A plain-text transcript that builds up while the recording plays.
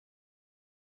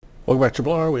Welcome back to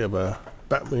Blar. We have a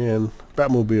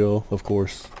Batmobile, of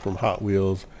course, from Hot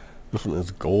Wheels. This one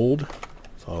is gold.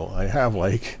 So I have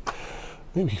like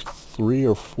maybe 3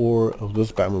 or 4 of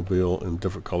this Batmobile in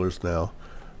different colors now.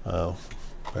 I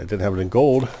didn't have it in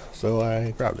gold, so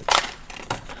I grabbed it.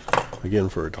 Again,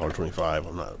 for $1.25,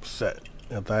 I'm not upset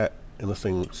at that. And this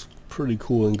thing looks pretty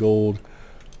cool in gold.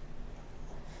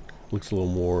 Looks a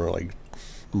little more like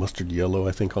mustard yellow,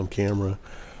 I think, on camera.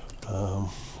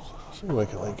 See if I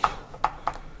can, like,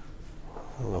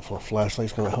 I don't know if our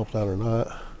flashlight's going to help that or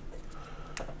not.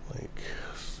 Like,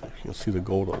 see if you can see the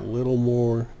gold a little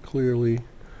more clearly.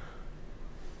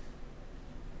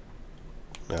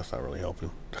 That's not really helping.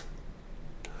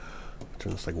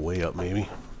 Turn this like way up, maybe.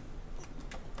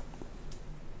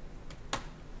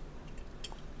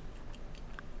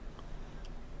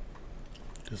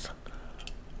 Just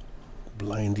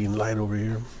blinding light over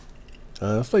here.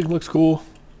 This thing looks cool.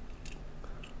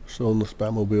 Shown this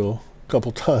Batmobile a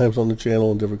couple times on the channel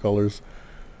in different colors.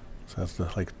 So that's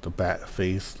the bat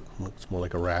face. Looks more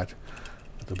like a rat.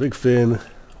 The big fin.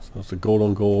 So it's the gold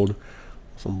on gold.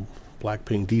 Some black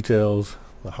paint details.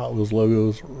 The Hot Wheels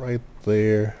logos right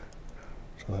there.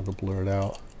 So I have to blur it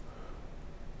out.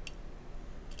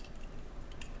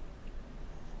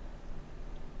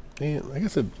 And I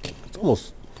guess it's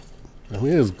almost, I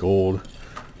mean, it is gold.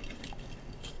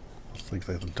 It's like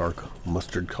a dark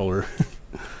mustard color.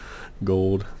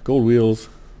 Gold wheels.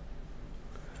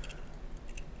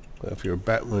 But if you're a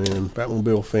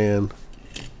Batmobile fan,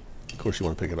 of course you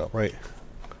want to pick it up, right?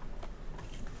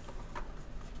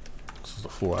 This is a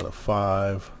 4 out of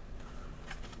 5.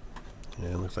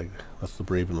 And it looks like that's the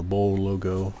Brave and the Bold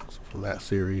logo from that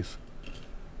series.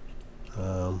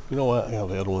 You know what? I have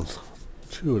the other ones.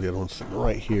 2 of the other ones sitting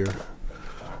right here.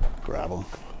 Grab them.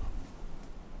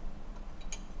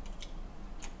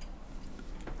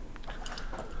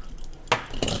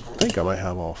 I think I might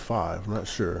have all 5. I'm not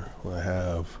sure. I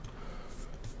have,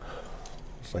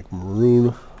 it's like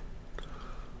maroon,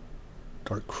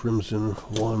 dark crimson,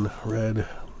 1 red,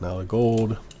 now the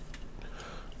gold.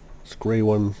 This gray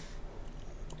one,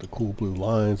 the cool blue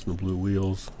lines and the blue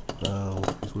wheels.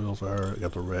 These wheels are,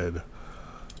 got the red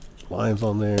lines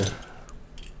on there.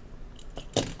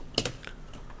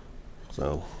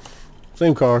 So,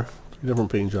 same car, 3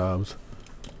 different paint jobs.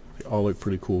 They all look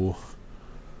pretty cool.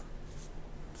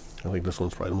 I think this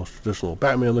one's probably the most traditional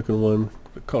Batman looking one,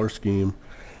 the color scheme.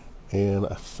 And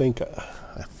I think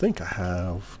I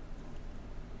have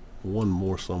one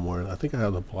more somewhere. I think I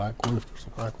have the black one, if there's a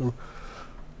black one.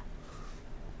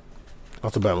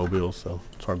 Lots of Batmobiles, so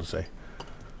it's hard to say.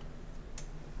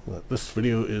 But this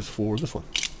video is for this one.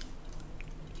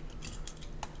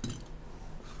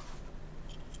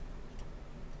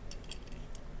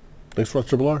 Thanks for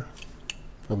watching, Blar.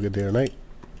 Have a good day or night,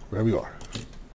 wherever you are.